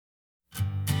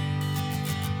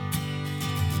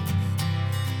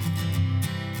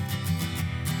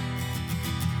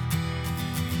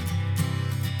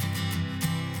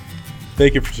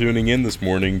Thank you for tuning in this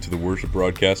morning to the worship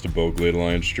broadcast of Belle Glade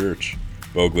Alliance Church.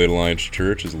 Belle Glade Alliance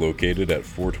Church is located at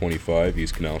 425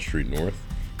 East Canal Street North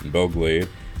in Belle Glade,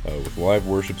 with live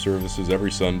worship services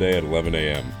every Sunday at 11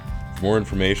 a.m. For more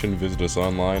information, visit us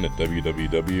online at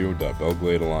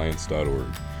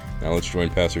www.belgladealliance.org. Now let's join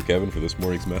Pastor Kevin for this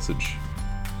morning's message.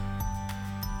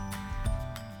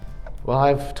 Well,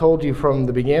 I've told you from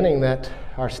the beginning that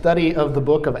our study of the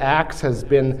book of Acts has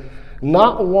been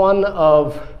not one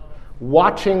of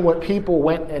watching what people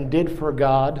went and did for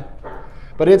God,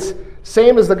 but it's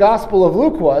same as the Gospel of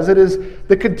Luke was. It is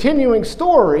the continuing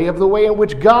story of the way in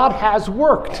which God has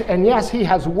worked. And yes, he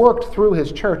has worked through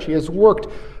his church. He has worked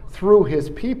through his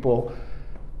people.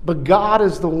 But God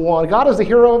is the one, God is the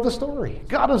hero of the story.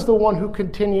 God is the one who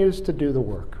continues to do the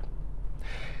work.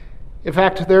 In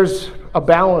fact, there's a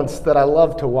balance that I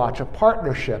love to watch, a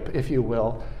partnership, if you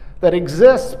will, that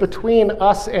exists between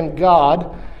us and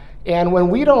God. And when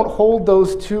we don't hold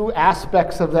those two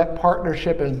aspects of that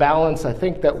partnership and balance, I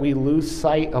think that we lose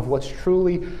sight of what's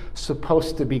truly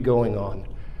supposed to be going on.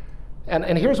 And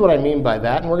here's what I mean by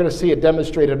that, and we're going to see it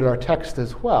demonstrated in our text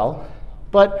as well.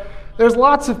 But there's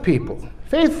lots of people,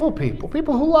 faithful people,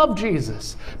 people who love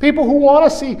Jesus, people who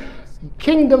want to see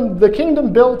the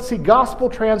kingdom built, see gospel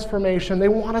transformation. They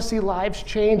want to see lives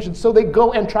change, and so they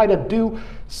go and try to do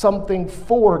something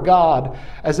for God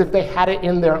as if they had it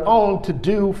in their own to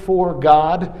do for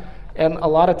God. And a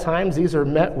lot of times these are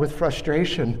met with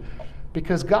frustration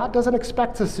because God doesn't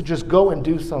expect us to just go and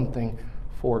do something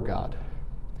for God.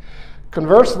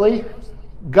 Conversely,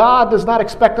 God does not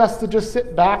expect us to just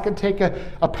sit back and take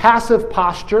a passive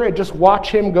posture and just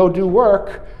watch him go do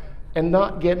work and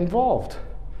not get involved.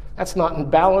 That's not in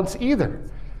balance either.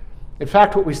 In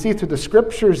fact, what we see through the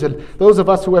scriptures, and those of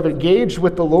us who have engaged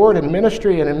with the Lord in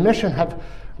ministry and in mission have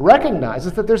recognized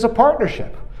is that there's a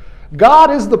partnership. God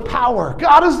is the power.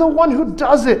 God is the one who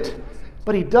does it.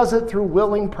 But he does it through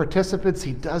willing participants.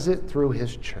 He does it through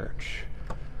his church.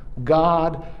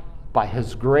 God, by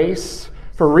his grace,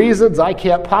 for reasons I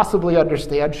can't possibly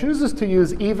understand, chooses to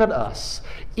use even us,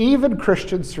 even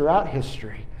Christians throughout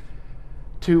history,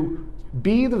 to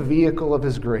be the vehicle of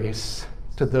his grace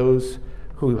to those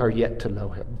who are yet to know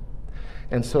him.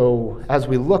 And so as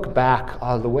we look back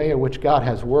on the way in which God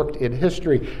has worked in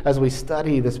history, as we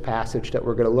study this passage that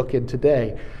we're going to look in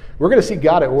today, we're going to see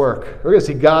God at work. We're going to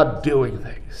see God doing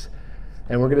things.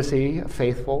 And we're going to see a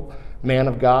faithful man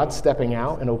of God stepping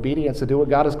out in obedience to do what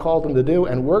God has called him to do.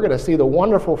 And we're going to see the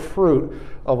wonderful fruit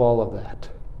of all of that.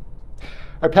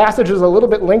 Our passage is a little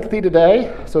bit lengthy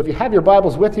today, so if you have your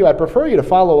Bibles with you, I'd prefer you to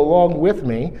follow along with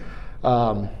me.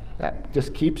 That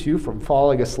just keeps you from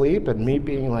falling asleep and me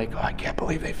being like, oh, I can't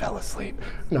believe they fell asleep.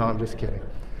 No, I'm just kidding.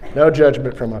 No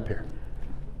judgment from up here.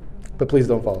 But please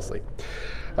don't fall asleep.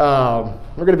 We're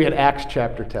going to be in Acts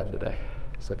chapter 10 today.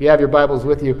 So if you have your Bibles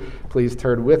with you, please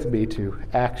turn with me to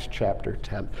Acts chapter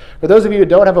 10. For those of you who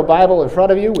don't have a Bible in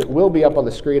front of you, it will be up on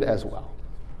the screen as well.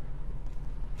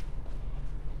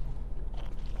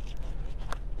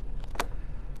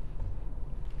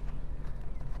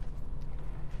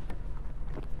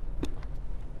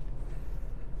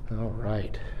 All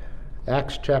right.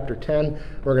 Acts chapter 10.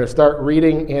 We're going to start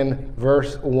reading in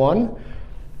verse 1.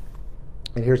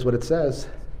 And here's what it says.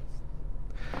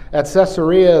 At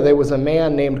Caesarea there was a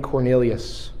man named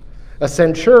Cornelius, a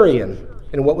centurion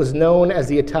in what was known as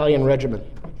the Italian regiment.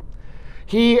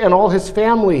 He and all his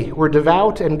family were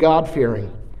devout and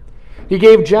God-fearing. He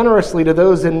gave generously to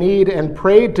those in need and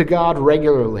prayed to God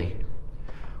regularly.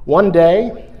 One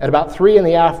day, at about 3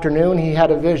 p.m, he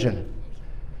had a vision.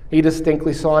 He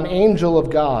distinctly saw an angel of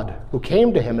God who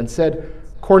came to him and said,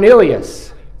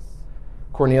 Cornelius.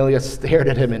 Cornelius stared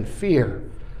at him in fear.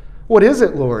 What is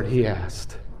it, Lord? He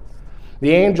asked.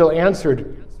 The angel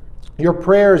answered, your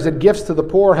prayers and gifts to the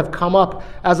poor have come up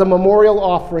as a memorial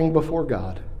offering before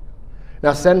God.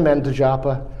 Now send men to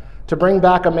Joppa to bring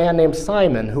back a man named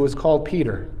Simon who is called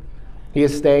Peter. He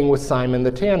is staying with Simon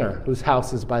the tanner, whose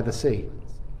house is by the sea.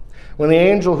 When the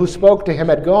angel who spoke to him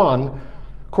had gone,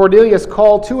 Cornelius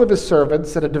called 2 of his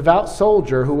servants and a devout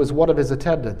soldier who was one of his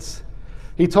attendants.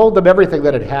 He told them everything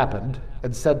that had happened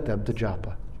and sent them to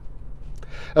Joppa.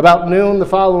 About noon the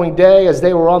following day, as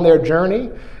they were on their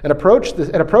journey and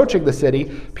approaching the city,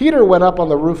 Peter went up on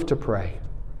the roof to pray.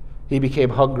 He became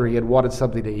hungry and wanted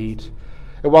something to eat.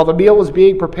 And while the meal was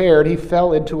being prepared, he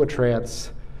fell into a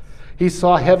trance. He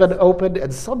saw heaven opened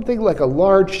and something like a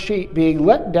large sheet being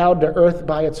let down to earth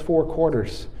by its 4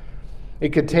 corners.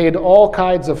 It contained all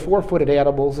kinds of 4-footed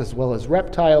animals as well as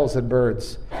reptiles and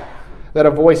birds. Then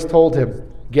a voice told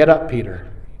him, get up, Peter,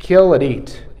 kill and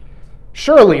eat.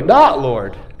 Surely not,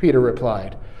 Lord, Peter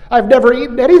replied. I've never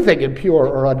eaten anything impure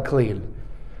or unclean.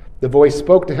 The voice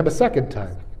spoke to him a second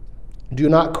time. Do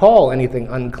not call anything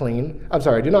impure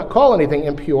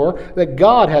that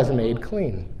God has made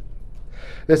clean.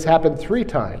 This happened 3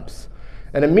 times,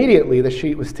 and immediately the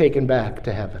sheet was taken back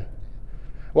to heaven.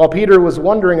 While Peter was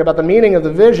wondering about the meaning of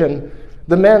the vision,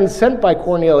 the men sent by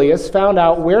Cornelius found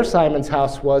out where Simon's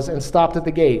house was and stopped at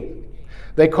the gate.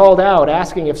 They called out,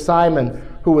 asking if Simon,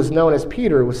 who was known as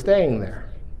Peter, was staying there.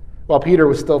 While Peter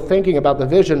was still thinking about the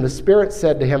vision, the Spirit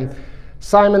said to him,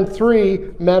 Simon,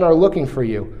 3 men are looking for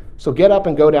you. So get up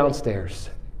and go downstairs.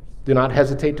 Do not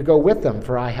hesitate to go with them,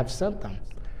 for I have sent them.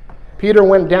 Peter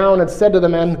went down and said to the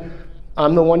men,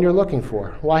 I'm the one you're looking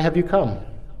for. Why have you come?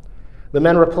 The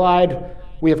men replied,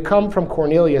 We have come from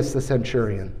Cornelius the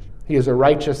centurion. He is a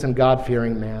righteous and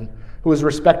God-fearing man who is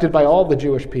respected by all the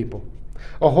Jewish people.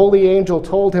 A holy angel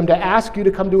told him to ask you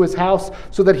to come to his house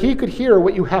so that he could hear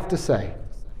what you have to say.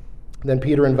 Then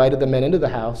Peter invited the men into the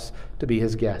house to be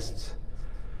his guests.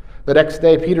 The next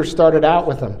day, Peter started out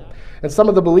with them, and some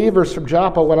of the believers from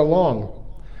Joppa went along.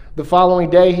 The following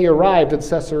day, he arrived in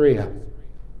Caesarea.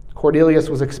 Cornelius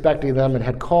was expecting them and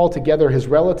had called together his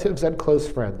relatives and close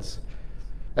friends.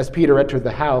 As Peter entered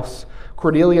the house,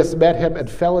 Cornelius met him and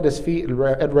fell at his feet in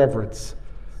reverence.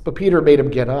 But Peter made him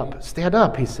get up. Stand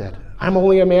up, he said. I'm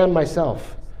only a man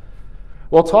myself.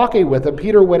 While talking with him,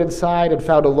 Peter went inside and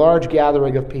found a large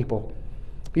gathering of people.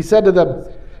 He said to them,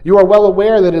 You are well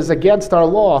aware that it is against our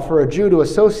law for a Jew to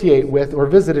associate with or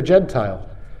visit a Gentile.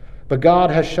 But God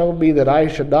has shown me that I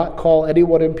should not call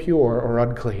anyone impure or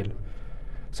unclean.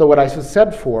 So when I was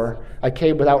sent for, I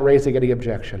came without raising any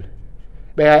objection.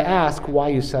 May I ask why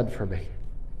you sent for me?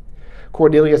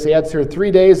 Cornelius answered,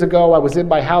 3 days ago I was in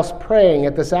my house praying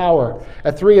at this hour,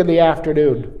 at 3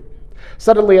 p.m.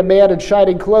 Suddenly a man in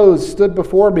shining clothes stood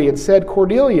before me and said,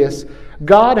 Cornelius,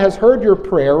 God has heard your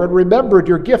prayer and remembered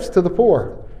your gifts to the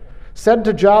poor. Send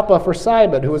to Joppa for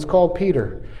Simon, who is called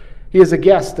Peter. He is a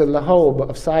guest in the home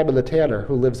of Simon the tanner,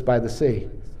 who lives by the sea.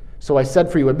 So I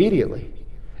sent for you immediately.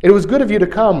 It was good of you to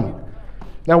come.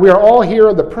 Now we are all here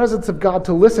in the presence of God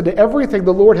to listen to everything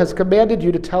the Lord has commanded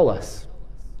you to tell us.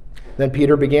 Then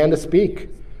Peter began to speak.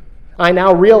 I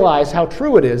now realize how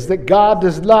true it is that God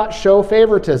does not show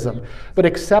favoritism, but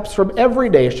accepts from every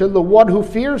nation the one who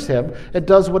fears him and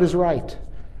does what is right.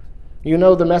 You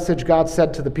know the message God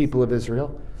sent to the people of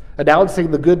Israel,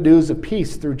 announcing the good news of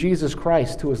peace through Jesus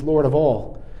Christ, who is Lord of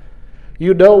all.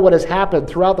 You know what has happened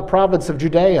throughout the province of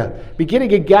Judea,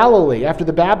 beginning in Galilee after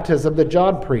the baptism that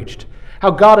John preached,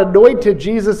 how God anointed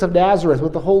Jesus of Nazareth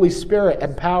with the Holy Spirit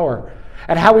and power,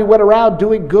 and how he went around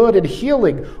doing good and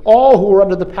healing all who were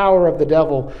under the power of the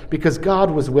devil, because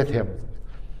God was with him.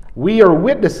 We are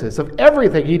witnesses of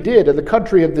everything he did in the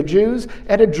country of the Jews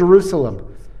and in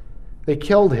Jerusalem. They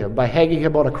killed him by hanging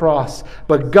him on a cross,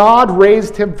 but God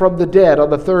raised him from the dead on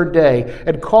the 3rd day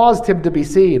and caused him to be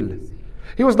seen.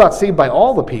 He was not seen by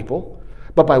all the people,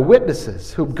 but by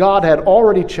witnesses whom God had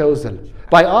already chosen,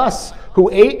 by us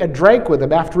who ate and drank with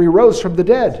him after he rose from the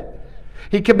dead.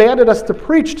 He commanded us to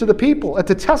preach to the people and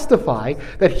to testify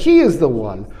that he is the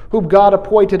one whom God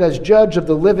appointed as judge of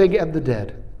the living and the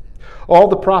dead. All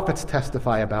the prophets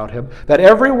testify about him, that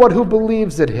everyone who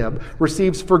believes in him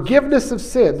receives forgiveness of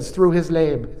sins through his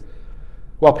name.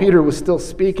 While Peter was still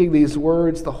speaking these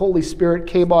words, the Holy Spirit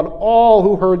came on all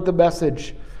who heard the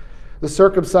message. The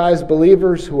circumcised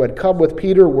believers who had come with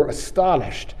Peter were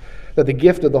astonished that the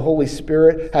gift of the Holy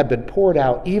Spirit had been poured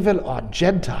out even on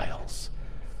Gentiles,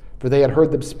 for they had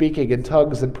heard them speaking in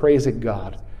tongues and praising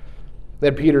God.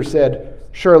 Then Peter said,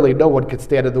 Surely no one could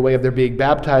stand in the way of their being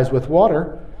baptized with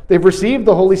water. They've received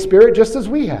the Holy Spirit just as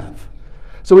we have.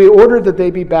 So he ordered that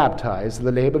they be baptized in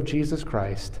the name of Jesus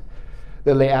Christ.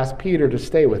 Then they asked Peter to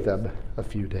stay with them a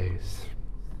few days.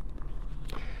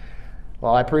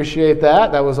 Well, I appreciate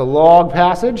that. That was a long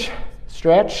passage.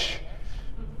 Stretch.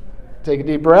 Take a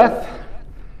deep breath.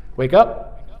 Wake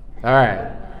up. All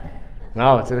right.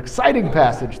 Now, it's an exciting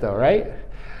passage, though, right?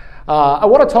 I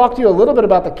want to talk to you a little bit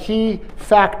about the key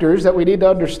factors that we need to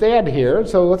understand here.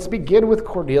 So let's begin with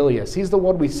Cornelius. He's the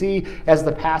one we see as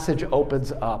the passage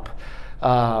opens up.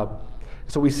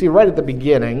 So we see right at the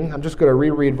beginning, I'm just going to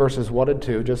reread verses 1 and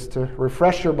 2 just to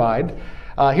refresh your mind.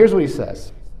 Here's what he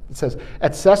says. It says,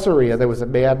 At Caesarea there was a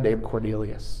man named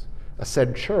Cornelius, a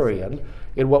centurion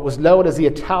in what was known as the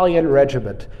Italian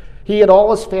regiment. He and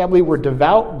all his family were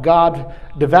devout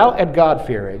and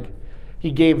God-fearing.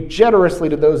 He gave generously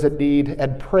to those in need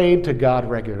and prayed to God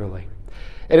regularly.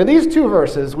 And in these 2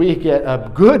 verses, we get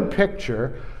a good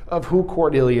picture of who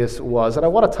Cornelius was. And I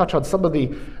want to touch on some of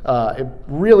the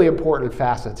really important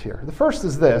facets here. The first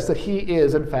is this, that he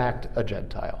is, in fact, a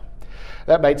Gentile.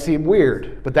 That might seem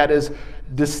weird, but that is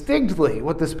distinctly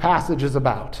what this passage is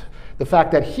about. the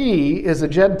fact that he is a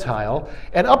Gentile,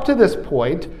 and up to this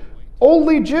point,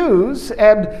 only Jews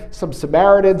and some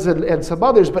Samaritans and some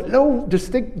others, but no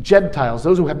distinct Gentiles,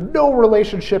 those who have no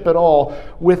relationship at all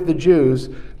with the Jews,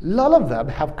 none of them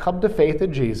have come to faith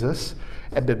in Jesus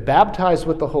and been baptized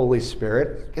with the Holy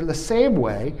Spirit in the same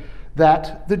way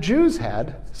that the Jews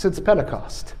had since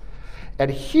Pentecost.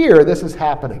 And here this is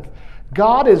happening.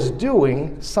 God is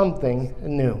doing something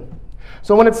new.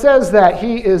 So when it says that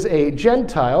he is a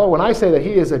Gentile, or when I say that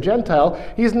he is a Gentile,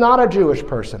 he's not a Jewish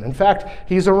person. In fact,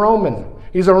 he's a Roman.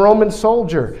 He's a Roman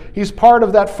soldier. He's part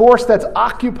of that force that's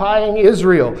occupying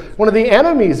Israel, one of the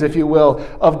enemies, if you will,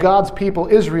 of God's people,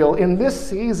 Israel, in this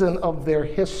season of their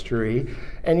history.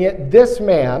 And yet this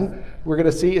man, we're going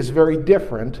to see, is very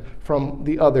different from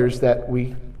the others that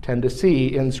we tend to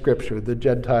see in Scripture, the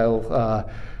Gentile,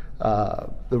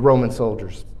 the Roman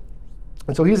soldiers.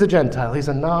 And so he's a Gentile. He's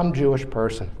a non-Jewish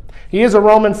person. He is a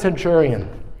Roman centurion.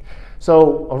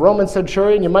 So a Roman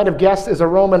centurion, you might have guessed, is a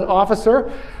Roman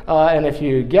officer. And if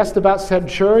you guessed about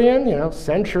centurion,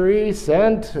 century,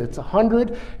 cent, it's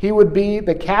 100. He would be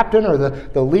the captain or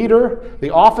the leader, the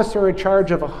officer in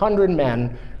charge of 100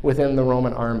 men within the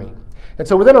Roman army. And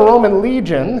so within a Roman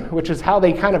legion, which is how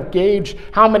they kind of gauge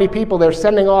how many people they're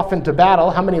sending off into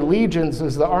battle, how many legions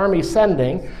is the army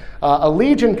sending, a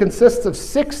legion consists of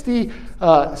 60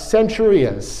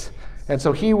 centurions. And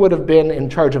so he would have been in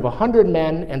charge of 100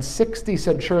 men and 60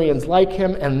 centurions like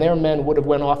him, and their men would have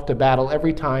went off to battle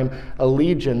every time a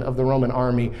legion of the Roman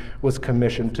army was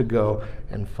commissioned to go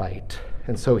and fight.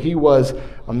 And so he was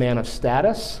a man of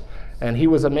status, and he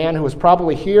was a man who was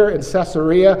probably here in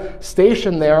Caesarea,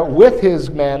 stationed there with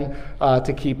his men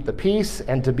to keep the peace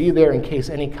and to be there in case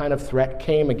any kind of threat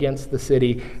came against the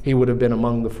city. He would have been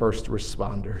among the first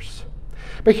responders.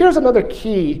 But here's another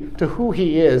key to who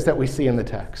he is that we see in the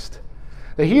text.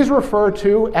 That he's referred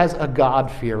to as a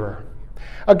God-fearer.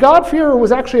 A God-fearer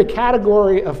was actually a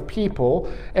category of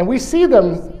people, and we see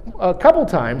them a couple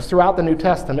times throughout the New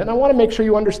Testament. And I want to make sure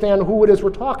you understand who it is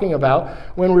we're talking about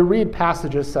when we read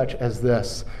passages such as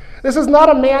this. This is not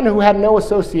a man who had no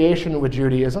association with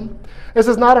Judaism. This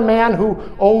is not a man who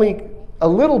only a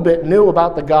little bit knew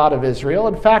about the God of Israel.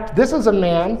 In fact, this is a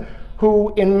man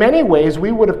who, in many ways,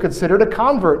 we would have considered a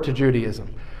convert to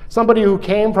Judaism. Somebody who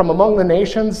came from among the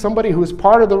nations, somebody who was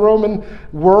part of the Roman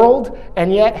world,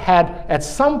 and yet had at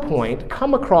some point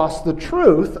come across the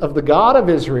truth of the God of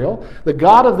Israel, the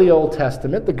God of the Old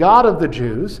Testament, the God of the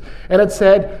Jews, and had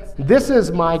said, "This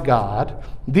is my God,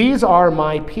 these are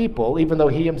my people," even though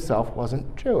he himself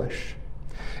wasn't Jewish.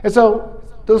 And so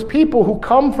those people who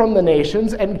come from the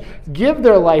nations and give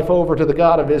their life over to the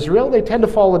God of Israel, they tend to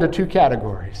fall into two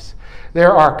categories.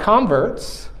 There are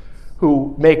converts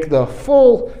who make the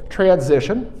full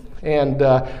transition, and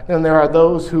then there are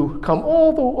those who come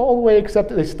all the way except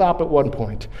that they stop at one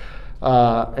point.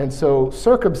 And so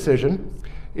circumcision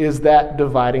is that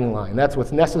dividing line. That's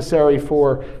what's necessary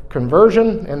for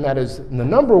conversion, and that is the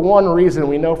number one reason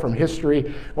we know from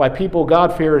history why people,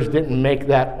 God-fearers, didn't make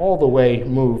that all the way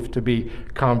move to be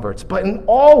converts. But in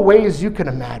all ways you can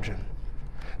imagine,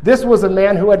 this was a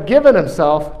man who had given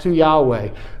himself to Yahweh,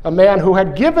 a man who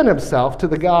had given himself to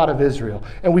the God of Israel.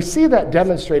 And we see that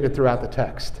demonstrated throughout the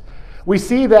text. We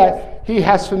see that he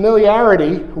has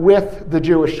familiarity with the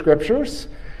Jewish scriptures.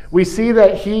 We see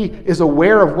that he is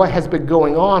aware of what has been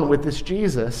going on with this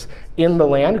Jesus in the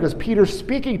land, because Peter's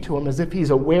speaking to him as if he's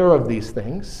aware of these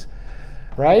things,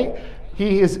 right?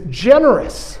 He is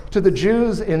generous to the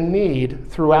Jews in need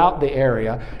throughout the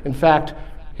area. In fact,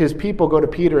 his people go to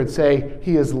Peter and say,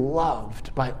 he is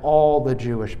loved by all the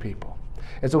Jewish people.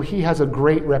 And so he has a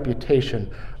great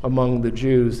reputation among the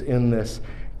Jews in this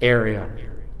area.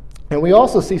 And we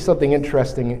also see something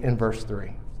interesting in verse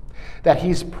 3, that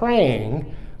he's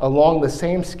praying along the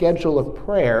same schedule of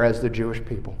prayer as the Jewish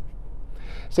people.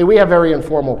 See, we have very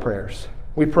informal prayers.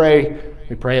 We pray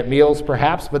at meals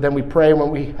perhaps, but then we pray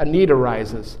when a need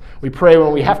arises. We pray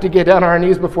when we have to get down on our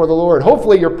knees before the Lord.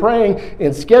 Hopefully you're praying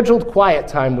in scheduled quiet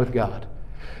time with God.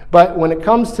 But when it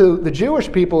comes to the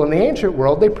Jewish people in the ancient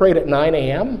world, they prayed at 9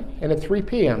 a.m. and at 3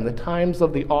 p.m., the times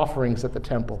of the offerings at the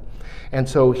temple. And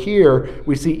so here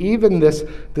we see even this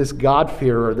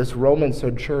God-fearer, this Roman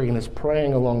centurion, is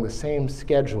praying along the same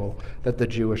schedule that the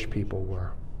Jewish people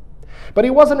were. But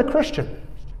he wasn't a Christian.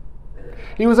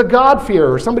 He was a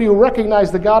God-fearer, somebody who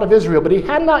recognized the God of Israel, but he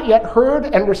had not yet heard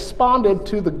and responded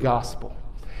to the gospel.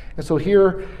 And so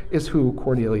here is who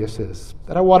Cornelius is.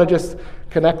 And I want to just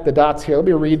connect the dots here. Let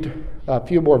me read a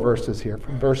few more verses here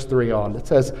from verse 3 on. It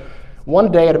says,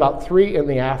 "One day at about 3 in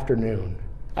the afternoon,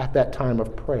 at that time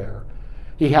of prayer,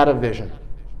 he had a vision.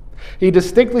 He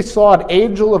distinctly saw an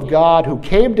angel of God who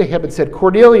came to him and said,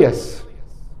 "Cornelius."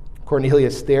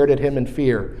 Cornelius stared at him in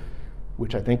fear,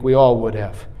 which I think we all would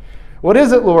have. "What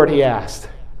is it, Lord?" he asked.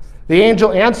 The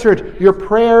angel answered, "Your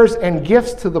prayers and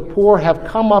gifts to the poor have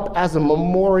come up as a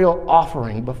memorial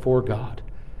offering before God.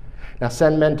 Now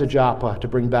send men to Joppa to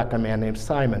bring back a man named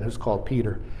Simon, who's called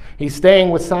Peter. He's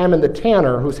staying with Simon the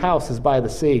tanner, whose house is by the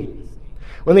sea."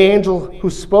 When the angel who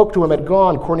spoke to him had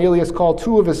gone, Cornelius called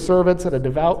 2 of his servants and a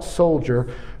devout soldier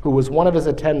who was one of his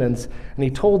attendants, and he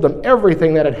told them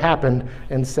everything that had happened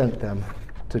and sent them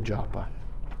to Joppa.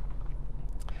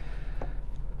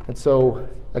 And so,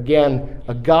 again,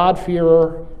 a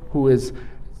God-fearer who is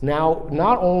now,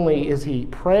 not only is he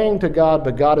praying to God,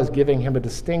 but God is giving him a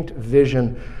distinct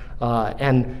vision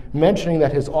and mentioning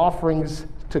that his offerings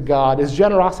to God, his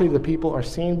generosity to the people, are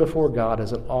seen before God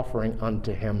as an offering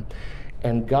unto him.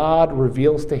 And God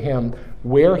reveals to him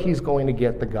where he's going to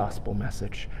get the gospel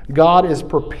message. God is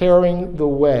preparing the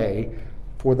way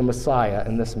for the Messiah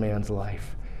in this man's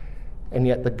life. And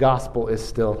yet the gospel is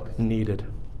still needed.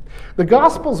 The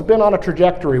gospel's been on a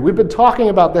trajectory. We've been talking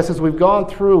about this as we've gone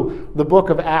through the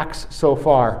book of Acts so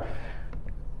far.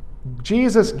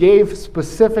 Jesus gave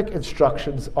specific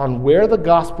instructions on where the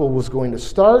gospel was going to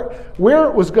start, where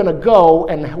it was going to go,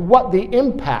 and what the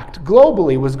impact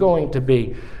globally was going to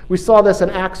be. We saw this in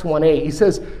Acts 1:8. He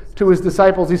says to his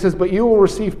disciples, he says, "But you will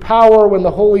receive power when the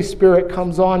Holy Spirit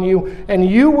comes on you, and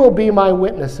you will be my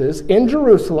witnesses in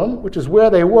Jerusalem," which is where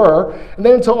they were, "and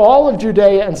then to all of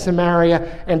Judea and Samaria,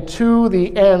 and to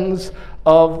the ends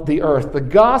of the earth." The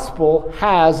gospel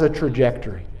has a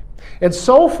trajectory. And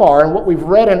so far, in what we've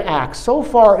read in Acts, so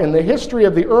far in the history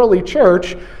of the early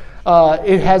church,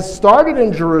 it has started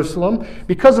in Jerusalem.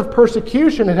 Because of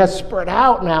persecution, it has spread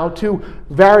out now to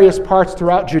various parts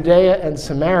throughout Judea and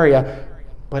Samaria,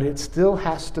 but it still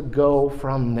has to go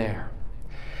from there.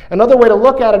 Another way to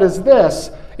look at it is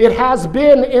this: it has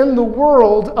been in the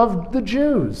world of the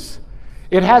Jews.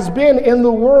 It has been in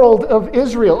the world of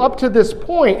Israel. Up to this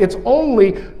point, it's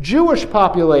only Jewish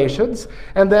populations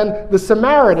and then the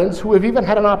Samaritans who have even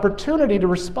had an opportunity to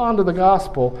respond to the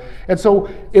gospel. And so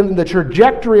in the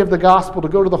trajectory of the gospel to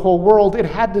go to the whole world, it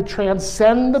had to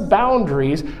transcend the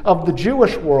boundaries of the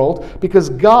Jewish world because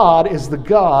God is the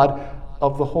God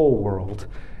of the whole world.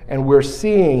 And we're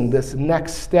seeing this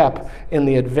next step in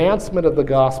the advancement of the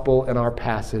gospel in our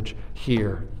passage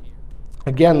here.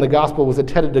 Again, the gospel was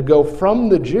intended to go from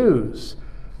the Jews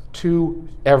to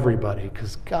everybody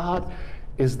because God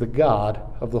is the God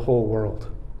of the whole world.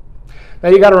 Now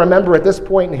you got to remember, at this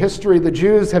point in history, the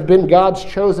Jews have been God's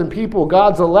chosen people,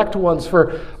 God's elect ones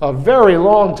for a very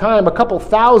long time, a couple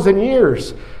thousand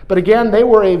years. But again, they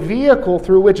were a vehicle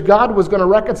through which God was going to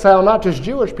reconcile not just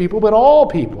Jewish people, but all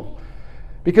people.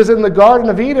 Because in the Garden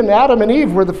of Eden, Adam and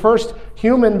Eve were the first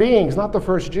human beings, not the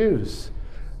first Jews.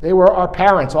 They were our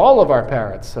parents, all of our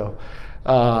parents. So,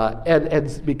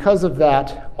 and because of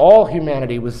that, all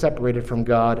humanity was separated from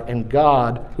God, and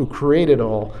God, who created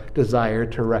all,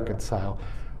 desired to reconcile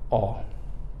all.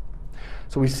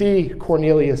 So we see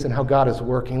Cornelius and how God is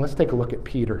working. Let's take a look at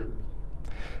Peter.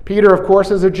 Peter, of course,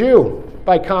 is a Jew,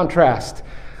 by contrast.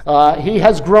 He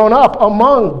has grown up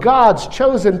among God's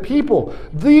chosen people,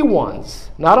 the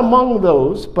ones, not among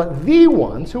those, but the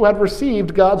ones who had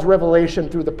received God's revelation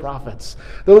through the prophets,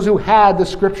 those who had the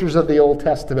scriptures of the Old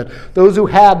Testament, those who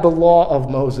had the law of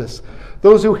Moses,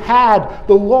 those who had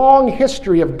the long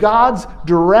history of God's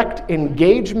direct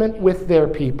engagement with their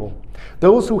people,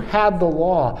 those who had the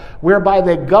law, whereby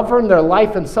they governed their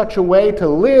life in such a way to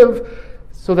live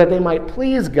so that they might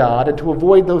please God and to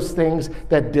avoid those things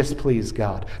that displease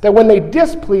God. That when they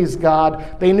displeased God,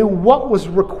 they knew what was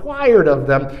required of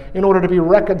them in order to be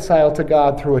reconciled to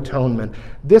God through atonement.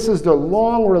 This is the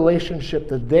long relationship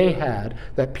that they had,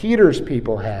 that Peter's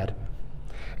people had.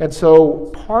 And so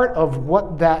part of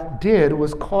what that did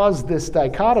was cause this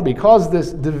dichotomy, cause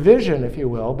this division, if you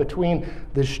will, between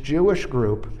this Jewish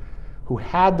group who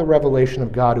had the revelation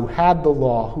of God, who had the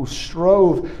law, who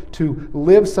strove to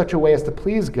live such a way as to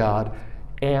please God,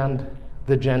 and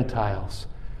the Gentiles,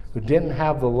 who didn't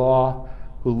have the law,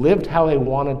 who lived how they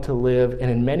wanted to live, and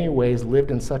in many ways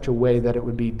lived in such a way that it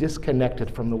would be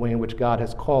disconnected from the way in which God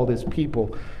has called his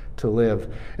people to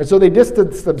live. And so they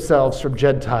distanced themselves from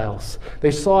Gentiles.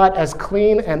 They saw it as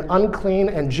clean and unclean,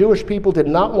 and Jewish people did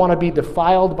not want to be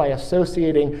defiled by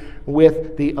associating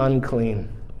with the unclean.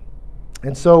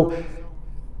 And so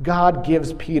God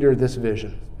gives Peter this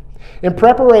vision. In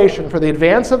preparation for the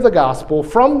advance of the gospel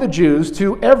from the Jews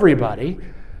to everybody,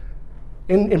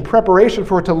 in preparation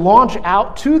for it to launch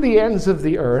out to the ends of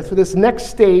the earth, for this next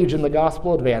stage in the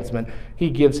gospel advancement, he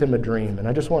gives him a dream. And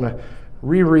I just want to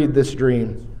reread this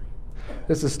dream.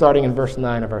 This is starting in verse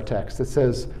 9 of our text. It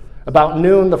says, "About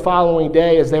noon the following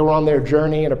day, as they were on their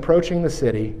journey and approaching the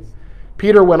city,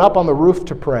 Peter went up on the roof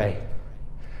to pray.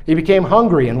 He became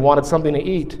hungry and wanted something to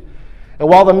eat. And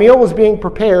while the meal was being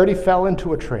prepared, he fell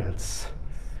into a trance."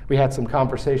 We had some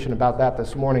conversation about that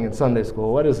this morning in Sunday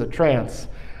school. What is a trance?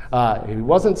 He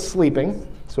wasn't sleeping,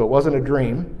 so it wasn't a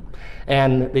dream.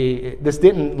 And this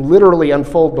didn't literally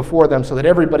unfold before them so that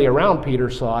everybody around Peter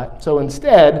saw it. So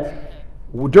instead,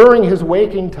 during his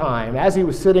waking time, as he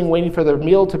was sitting waiting for the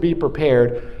meal to be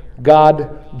prepared, God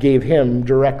gave him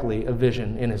directly a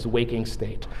vision in his waking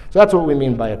state. So that's what we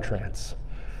mean by a trance.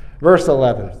 Verse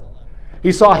 11.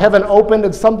 "He saw heaven opened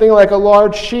and something like a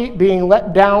large sheet being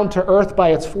let down to earth by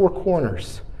its four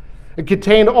corners. It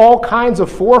contained all kinds of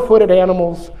four-footed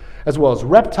animals, as well as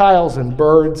reptiles and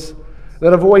birds.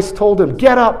 Then a voice told him,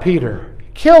 'Get up, Peter,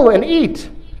 kill and eat.'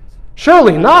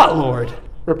 'Surely not, Lord,'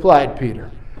 replied Peter.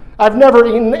 'I've never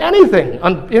eaten anything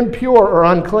impure or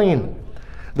unclean.'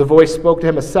 The voice spoke to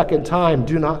him a second time,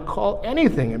 'Do not call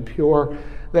anything impure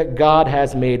that God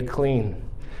has made clean.'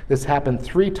 This happened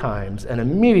 3 times, and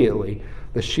immediately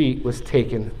the sheet was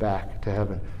taken back to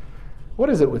heaven."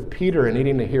 What is it with Peter and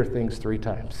needing to hear things 3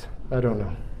 times? I don't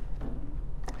know.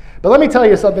 But let me tell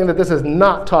you something that this is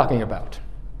not talking about.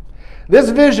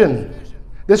 This vision,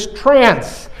 this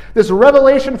trance, this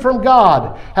revelation from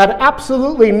God had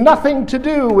absolutely nothing to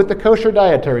do with the kosher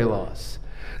dietary laws.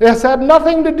 This had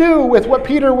nothing to do with what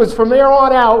Peter was from there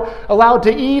on out allowed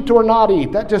to eat or not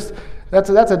eat. That's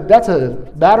a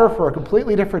matter for a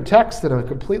completely different text and a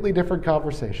completely different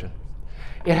conversation.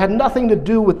 It had nothing to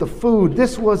do with the food.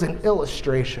 This was an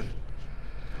illustration.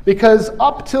 Because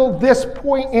up till this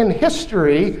point in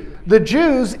history, the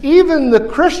Jews, even the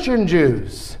Christian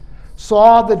Jews,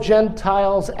 saw the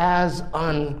Gentiles as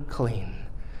unclean,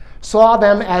 saw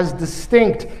them as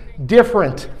distinct,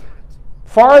 different,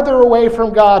 farther away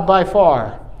from God by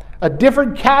far, a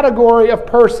different category of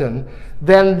person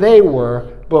than they were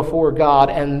before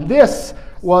God. And this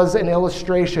was an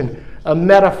illustration, a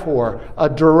metaphor, a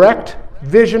direct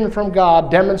vision from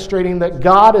God demonstrating that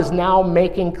God is now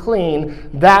making clean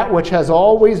that which has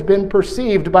always been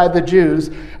perceived by the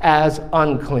Jews as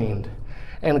unclean.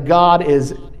 And God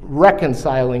is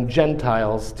reconciling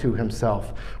Gentiles to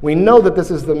himself. We know that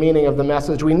this is the meaning of the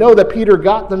message. We know that Peter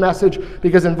got the message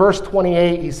because in verse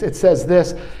 28 it says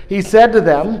this, "He said to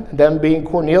them being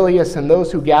Cornelius and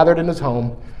those who gathered in his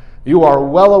home, 'You are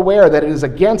well aware that it is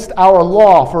against our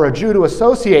law for a Jew to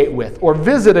associate with or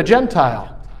visit a Gentile.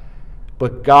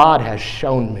 But God has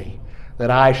shown me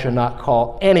that I should not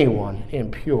call anyone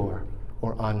impure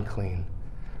or unclean.'"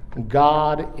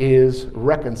 God is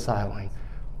reconciling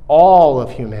all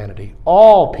of humanity,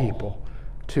 all people,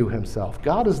 to himself.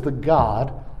 God is the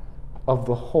God of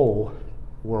the whole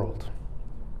world.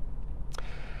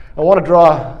 I want to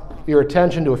draw your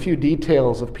attention to a few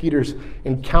details of Peter's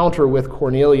encounter with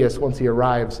Cornelius once he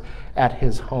arrives at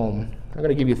his home. I'm going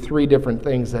to give you 3 different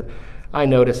things that I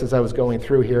noticed as I was going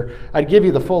through here. I'd give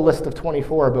you the full list of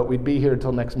 24, but we'd be here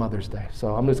until next Mother's Day.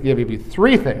 So I'm just going to give you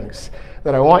 3 things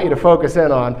that I want you to focus in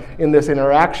on in this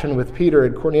interaction with Peter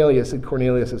and Cornelius in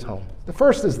Cornelius' home. The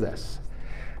first is this,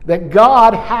 that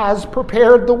God has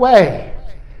prepared the way.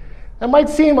 That might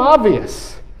seem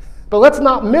obvious, but let's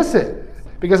not miss it.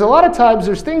 Because a lot of times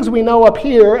there's things we know up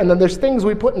here, and then there's things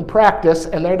we put in practice,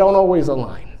 and they don't always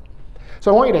align.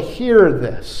 So I want you to hear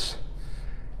this,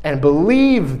 and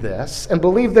believe this, and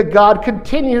believe that God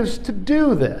continues to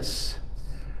do this.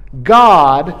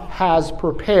 God has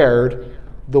prepared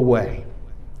the way.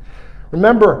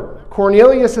 Remember,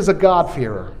 Cornelius is a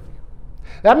God-fearer.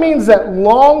 That means that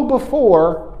long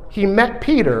before he met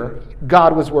Peter,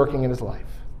 God was working in his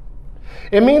life.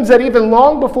 It means that even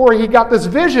long before he got this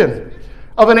vision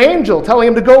of an angel telling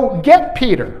him to go get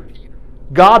Peter,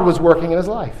 God was working in his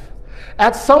life.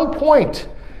 At some point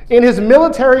in his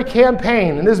military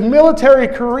campaign, in his military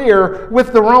career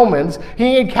with the Romans,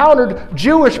 he encountered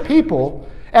Jewish people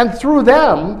and through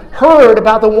them heard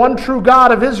about the one true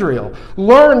God of Israel,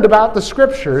 learned about the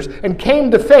scriptures, and came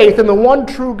to faith in the one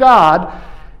true God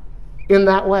in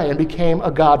that way and became a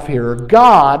God-fearer.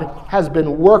 God has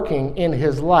been working in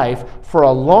his life for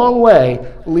a long way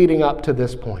leading up to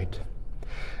this point.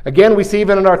 Again, we see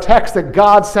even in our text that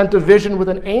God sent a vision with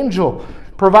an angel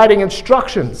providing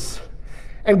instructions.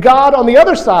 And God, on the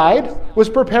other side, was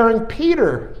preparing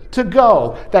Peter to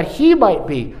go, that he might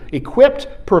be equipped,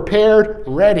 prepared,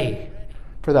 ready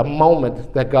for the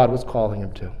moment that God was calling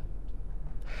him to.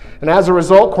 And as a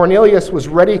result, Cornelius was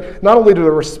ready not only to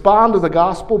respond to the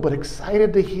gospel, but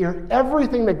excited to hear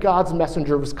everything that God's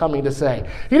messenger was coming to say.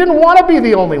 He didn't want to be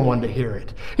the only one to hear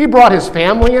it. He brought his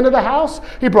family into the house.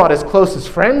 He brought his closest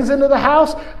friends into the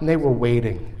house, and they were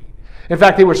waiting. In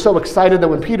fact, they were so excited that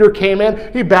when Peter came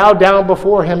in, he bowed down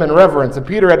before him in reverence. And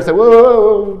Peter had to say,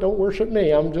 whoa, don't worship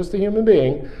me. I'm just a human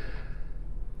being.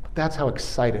 But that's how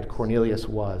excited Cornelius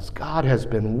was. God has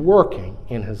been working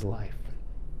in his life.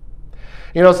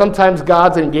 You know, sometimes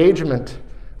God's engagement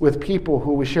with people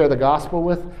who we share the gospel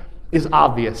with is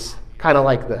obvious, kind of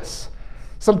like this.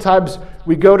 Sometimes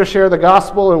we go to share the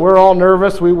gospel and we're all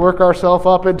nervous. We work ourselves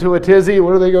up into a tizzy.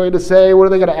 What are they going to say? What are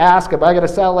they going to ask? Am I going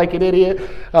to sound like an idiot?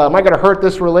 Am I going to hurt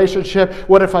this relationship?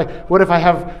 What if I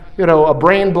have, a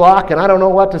brain block and I don't know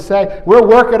what to say? We're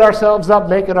working ourselves up,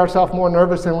 making ourselves more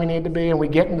nervous than we need to be, and we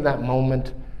get into that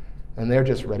moment and they're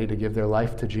just ready to give their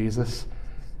life to Jesus.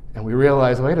 And we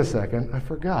realize, wait a second, I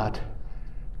forgot.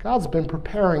 God's been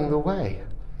preparing the way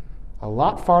a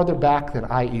lot farther back than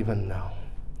I even know.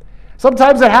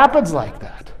 Sometimes it happens like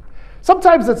that.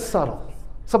 Sometimes it's subtle.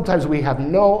 Sometimes we have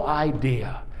no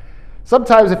idea.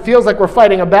 Sometimes it feels like we're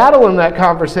fighting a battle in that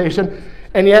conversation,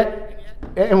 and yet,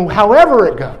 however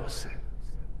it goes,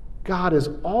 God is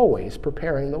always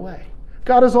preparing the way.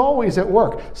 God is always at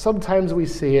work. Sometimes we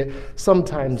see it,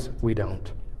 sometimes we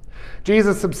don't.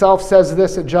 Jesus himself says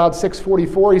this in John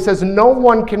 6:44. He says, "No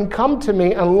one can come to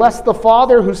me unless the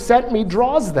Father who sent me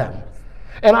draws them,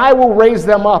 and I will raise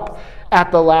them up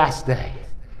at the last day."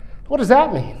 What does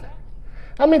that mean?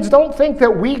 That means don't think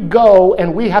that we go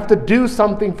and we have to do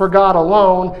something for God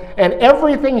alone and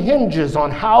everything hinges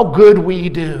on how good we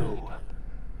do.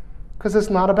 Because it's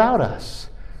not about us.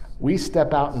 We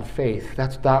step out in faith.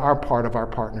 That's our part of our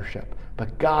partnership.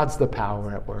 But God's the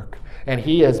power at work. And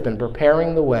he has been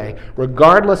preparing the way.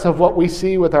 Regardless of what we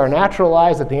see with our natural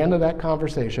eyes at the end of that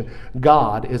conversation,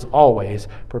 God is always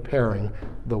preparing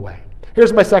the way.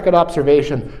 Here's my second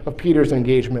observation of Peter's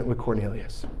engagement with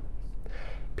Cornelius.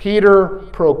 Peter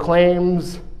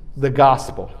proclaims the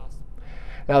gospel.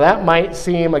 Now that might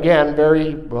seem, again,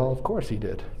 of course he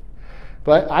did.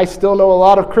 But I still know a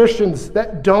lot of Christians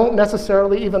that don't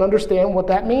necessarily even understand what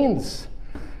that means.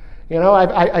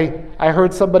 I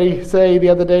heard somebody say the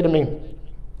other day to me,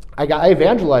 I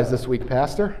evangelized this week,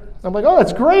 Pastor. I'm like, oh,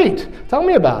 that's great. Tell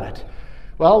me about it.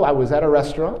 Well, I was at a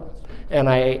restaurant. And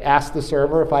I asked the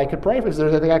server if I could pray. Is there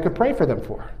anything I could pray for them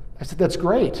for? I said, that's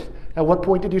great. At what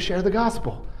point did you share the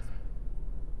gospel?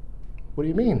 What do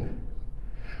you mean?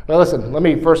 Well, listen, let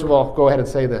me first of all go ahead and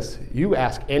say this. You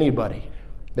ask anybody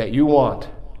that you want,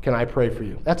 can I pray for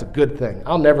you? That's a good thing.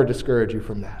 I'll never discourage you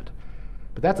from that.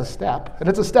 But that's a step, and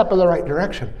it's a step in the right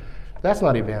direction. That's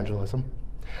not evangelism.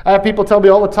 I have people tell me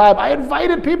all the time, I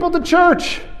invited people to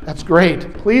church. That's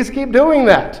great. Please keep doing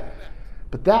that.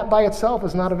 But that by itself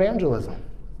is not evangelism.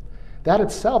 That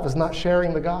itself is not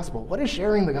sharing the gospel. What is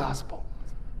sharing the gospel?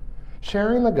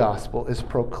 Sharing the gospel is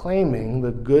proclaiming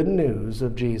the good news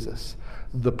of Jesus,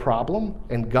 the problem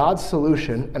and God's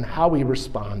solution and how we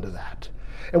respond to that.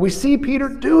 And we see Peter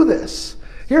do this.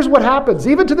 Here's what happens,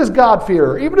 even to this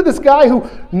God-fearer, even to this guy who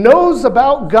knows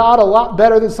about God a lot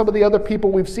better than some of the other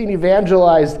people we've seen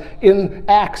evangelized in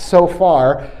Acts so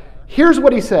far. Here's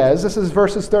what he says. This is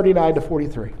verses 39 to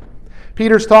 43.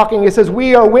 Peter's talking. He says,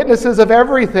 "We are witnesses of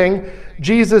everything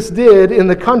Jesus did in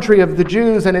the country of the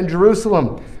Jews and in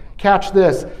Jerusalem." Catch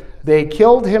this. "They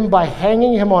killed him by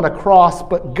hanging him on a cross,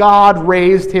 but God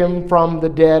raised him from the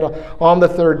dead on the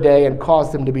third day and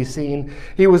caused him to be seen.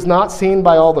 He was not seen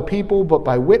by all the people, but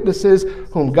by witnesses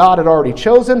whom God had already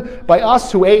chosen, by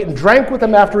us who ate and drank with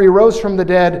him after he rose from the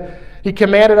dead. He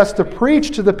commanded us to preach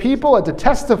to the people and to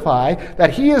testify that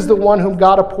he is the one whom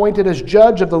God appointed as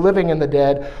judge of the living and the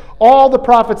dead. All the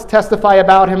prophets testify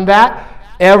about him that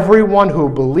everyone who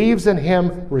believes in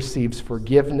him receives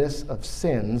forgiveness of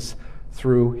sins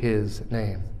through his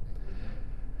name."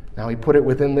 Now he put it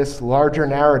within this larger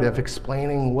narrative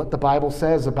explaining what the Bible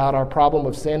says about our problem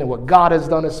of sin and what God has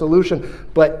done as solution.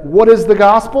 But what is the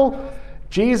gospel?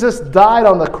 Jesus died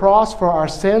on the cross for our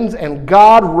sins, and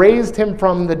God raised him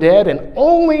from the dead, and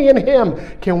only in him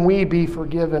can we be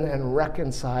forgiven and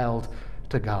reconciled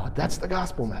to God. That's the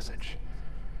gospel message.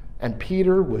 And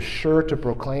Peter was sure to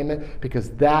proclaim it because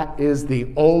that is the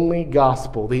only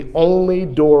gospel, the only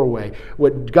doorway.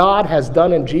 What God has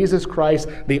done in Jesus Christ,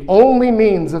 the only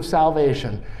means of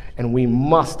salvation, and we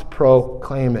must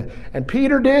proclaim it. And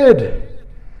Peter did.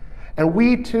 And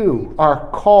we too are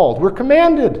called, we're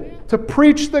commanded to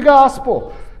preach the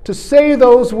gospel, to say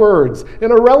those words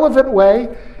in a relevant way,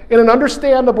 in an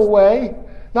understandable way,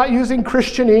 not using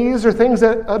Christianese or things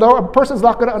that a person's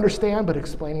not going to understand, but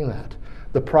explaining that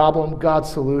the problem, God's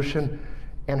solution,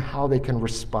 and how they can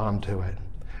respond to it.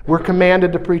 We're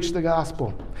commanded to preach the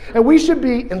gospel. And we should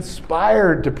be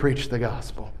inspired to preach the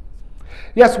gospel.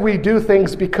 Yes, we do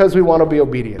things because we want to be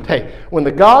obedient. Hey, when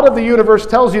the God of the universe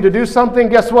tells you to do something,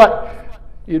 guess what?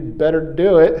 You'd better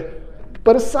do it.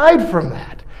 But aside from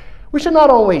that, we should not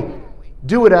only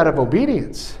do it out of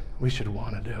obedience, we should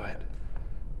want to do it.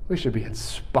 We should be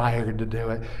inspired to do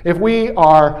it. If we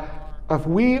are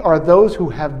those who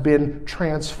have been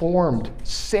transformed,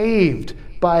 saved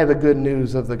by the good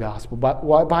news of the gospel,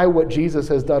 by what Jesus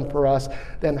has done for us,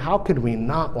 then how could we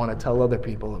not want to tell other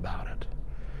people about it?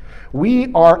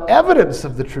 We are evidence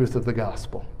of the truth of the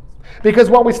gospel. Because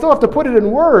while we still have to put it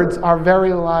in words, our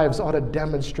very lives ought to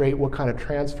demonstrate what kind of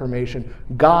transformation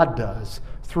God does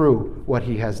through what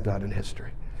he has done in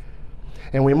history.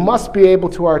 And we must be able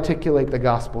to articulate the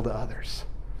gospel to others.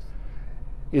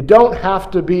 You don't have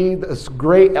to be this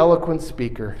great, eloquent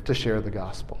speaker to share the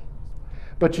gospel.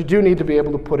 But you do need to be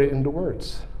able to put it into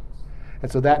words.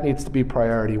 And so that needs to be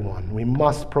priority one. We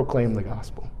must proclaim the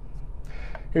gospel.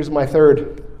 Here's my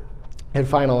third and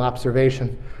final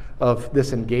observation of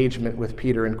this engagement with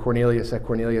Peter and Cornelius at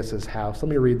Cornelius' house. Let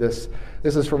me read this.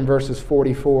 This is from verses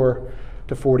 44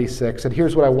 to 46. And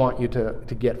here's what I want you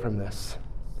to get from this.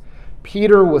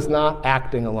 Peter was not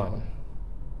acting alone.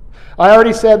 I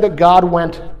already said that God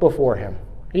went before him.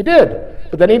 He did.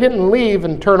 But then he didn't leave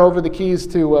and turn over the keys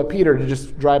to Peter to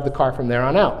just drive the car from there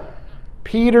on out.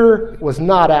 Peter was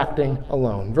not acting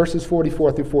alone. Verses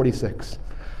 44 through 46.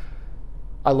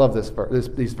 I love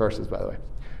these verses, by the way.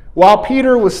 While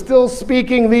Peter was still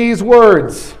speaking these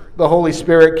words, the Holy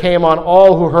Spirit came on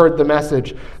all who heard the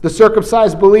message. The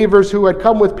circumcised believers who had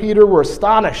come with Peter were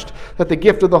astonished that the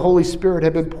gift of the Holy Spirit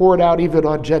had been poured out even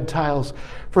on Gentiles,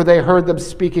 for they heard them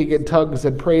speaking in tongues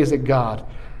and praising God.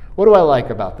 What do I like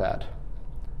about that?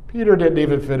 Peter didn't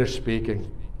even finish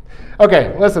speaking.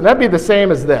 Okay, listen, that'd be the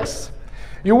same as this.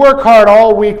 You work hard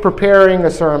all week preparing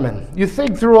a sermon. You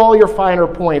think through all your finer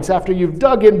points after you've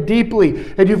dug in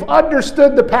deeply and you've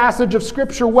understood the passage of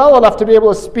Scripture well enough to be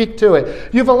able to speak to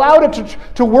it. You've allowed it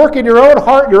to work in your own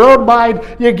heart, your own mind.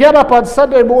 You get up on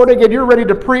Sunday morning and you're ready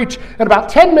to preach, and about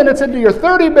 10 minutes into your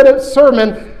 30-minute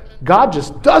sermon, God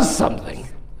just does something.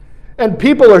 And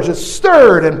people are just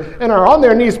stirred and are on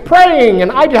their knees praying,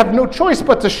 and I have no choice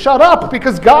but to shut up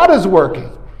because God is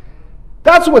working.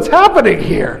 That's what's happening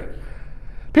here.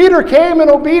 Peter came in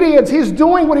obedience. He's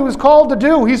doing what he was called to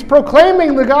do. He's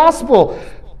proclaiming the gospel.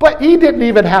 But he didn't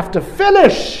even have to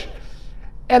finish.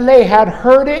 And they had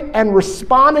heard it and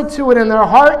responded to it in their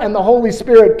heart, and the Holy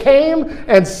Spirit came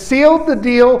and sealed the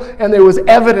deal, and there was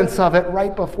evidence of it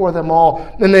right before them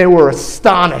all. And they were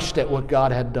astonished at what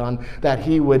God had done, that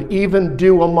he would even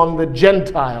do among the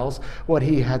Gentiles what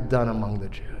he had done among the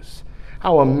Jews.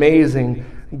 How amazing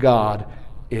God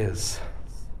is.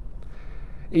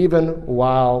 Even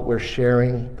while we're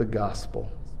sharing the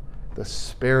gospel, the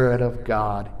Spirit of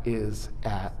God is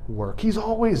at work. He's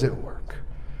always at work.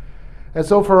 And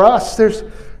so for us, there's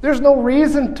no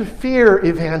reason to fear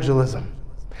evangelism.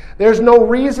 There's no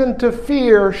reason to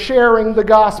fear sharing the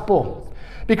gospel.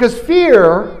 Because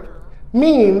fear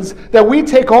means that we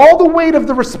take all the weight of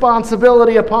the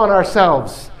responsibility upon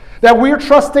ourselves, that we're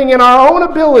trusting in our own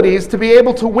abilities to be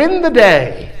able to win the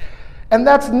day. And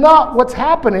that's not what's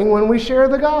happening when we share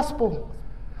the gospel.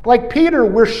 Like Peter,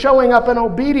 we're showing up in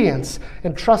obedience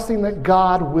and trusting that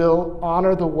God will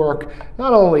honor the work,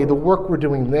 not only the work we're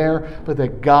doing there, but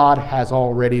that God has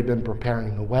already been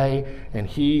preparing the way, and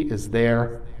he is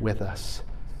there with us.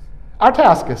 Our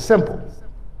task is simple.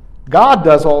 God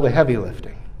does all the heavy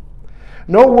lifting.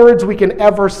 No words we can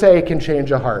ever say can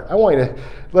change a heart. I want you to,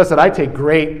 listen, I take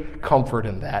great comfort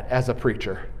in that as a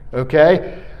preacher,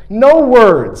 okay? No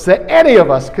words that any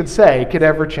of us could say could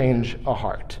ever change a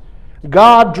heart.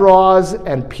 God draws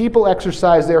and people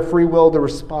exercise their free will to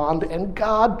respond, and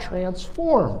God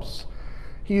transforms.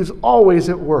 He is always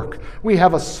at work. We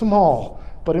have a small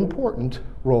but important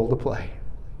role to play.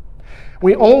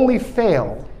 We only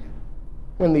fail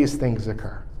when these things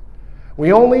occur.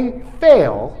 We only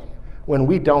fail when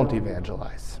we don't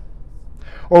evangelize,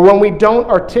 or when we don't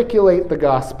articulate the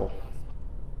gospel,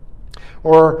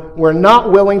 or we're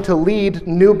not willing to lead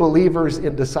new believers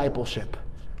in discipleship.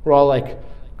 We're all like,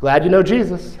 glad you know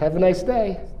Jesus. Have a nice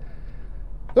day.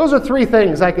 Those are three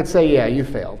things I could say, yeah, you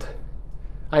failed.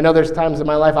 I know there's times in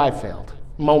my life I failed.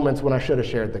 Moments when I should have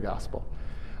shared the gospel.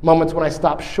 Moments when I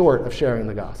stopped short of sharing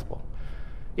the gospel.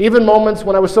 Even moments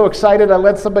when I was so excited I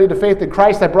led somebody to faith in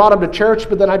Christ. I brought them to church,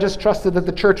 but then I just trusted that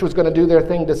the church was going to do their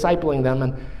thing discipling them,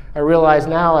 and I realize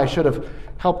now I should have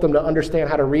helped them to understand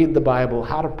how to read the Bible,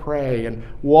 how to pray, and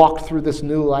walk through this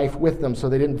new life with them so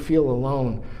they didn't feel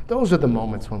alone. Those are the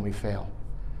moments when we fail.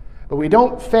 But we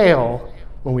don't fail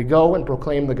when we go and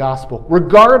proclaim the gospel,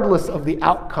 regardless of the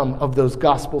outcome of those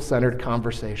gospel-centered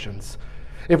conversations.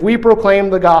 If we proclaim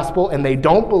the gospel and they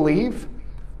don't believe,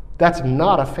 that's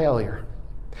not a failure.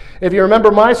 If you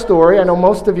remember my story, I know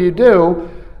most of you do,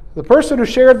 the person who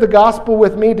shared the gospel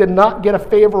with me did not get a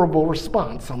favorable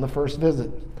response on the first visit.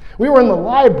 We were in the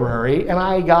library, and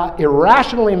I got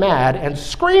irrationally mad and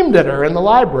screamed at her in the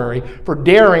library for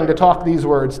daring to talk these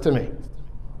words to me.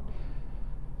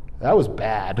 That was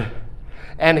bad.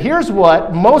 And here's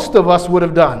what most of us would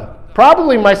have done,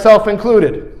 probably myself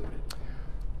included.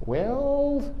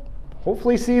 Well,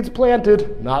 hopefully seeds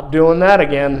planted. Not doing that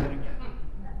again.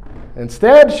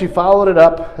 Instead, she followed it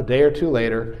up a day or two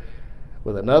later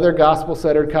with another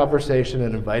gospel-centered conversation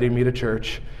and inviting me to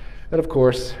church. And of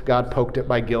course, God poked at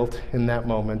my guilt in that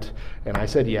moment, and I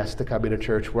said yes to coming to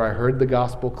church where I heard the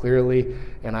gospel clearly,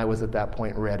 and I was at that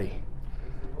point ready.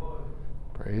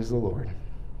 Praise the Lord.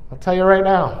 I'll tell you right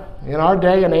now, in our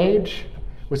day and age,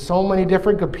 with so many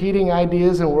different competing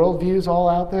ideas and worldviews all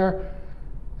out there,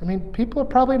 people are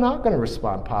probably not going to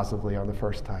respond positively on the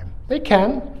first time. They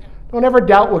can. Don't ever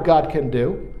doubt what God can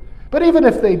do. But even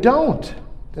if they don't,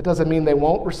 that doesn't mean they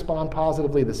won't respond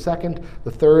positively the second,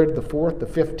 the third, the fourth, the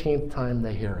 15th time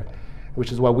they hear it,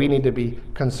 which is why we need to be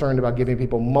concerned about giving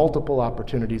people multiple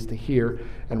opportunities to hear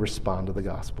and respond to the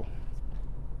gospel.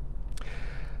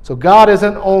 So God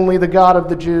isn't only the God of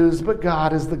the Jews, but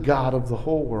God is the God of the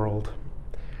whole world.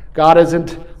 God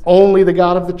isn't only the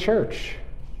God of the church,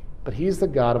 but he's the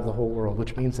God of the whole world,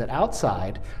 which means that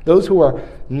outside, those who are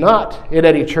not in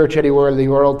any church anywhere in the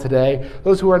world today,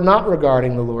 those who are not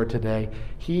regarding the Lord today,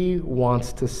 he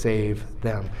wants to save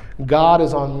them. God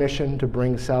is on mission to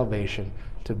bring salvation,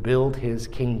 to build his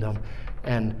kingdom,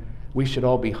 and we should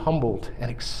all be humbled and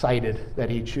excited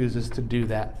that he chooses to do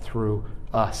that through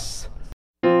us.